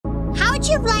would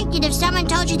you have liked it if someone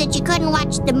told you that you couldn't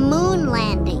watch the moon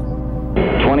landing?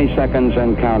 20 seconds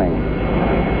and counting.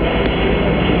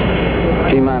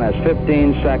 T-minus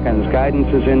 15 seconds. Guidance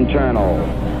is internal.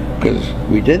 Because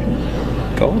we didn't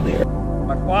go there.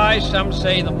 But why, some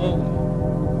say, the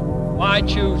moon? Why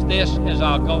choose this as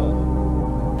our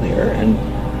goal? There, and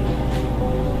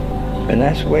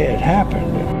that's the way it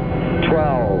happened.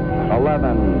 12,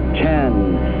 11,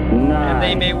 10, 9. And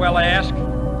they may well ask,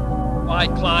 why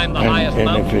climb the highest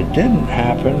mountain? And if it didn't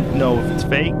happen... No, if it's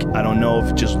fake. I don't know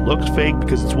if it just looks fake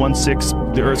because it's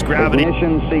 1/6 the Earth's gravity.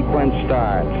 Ignition sequence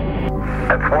starts.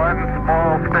 It's one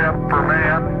small step for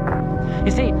man.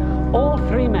 You see, all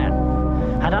three men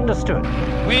had understood.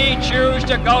 We choose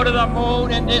to go to the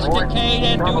moon in this decade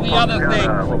and do the other thing.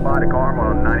 Robotic arm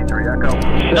on 93 Echo.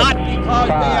 Not because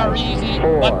they are easy,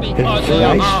 but because It's they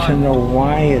are nice hard. to know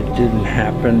why it didn't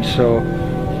happen, so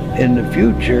in the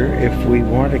future, if we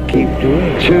want to keep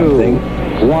doing 2,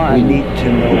 something, 1, we need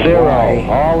to know 0. why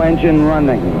All engine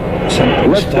running.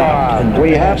 something stopped in Liftoff. the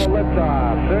We have past. a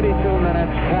liftoff. 32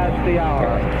 minutes past the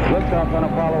hour. Liftoff on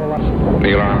Apollo 11.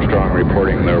 Neil Armstrong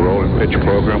reporting the roll and pitch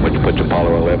program, which puts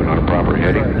Apollo 11 on a proper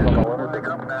heading.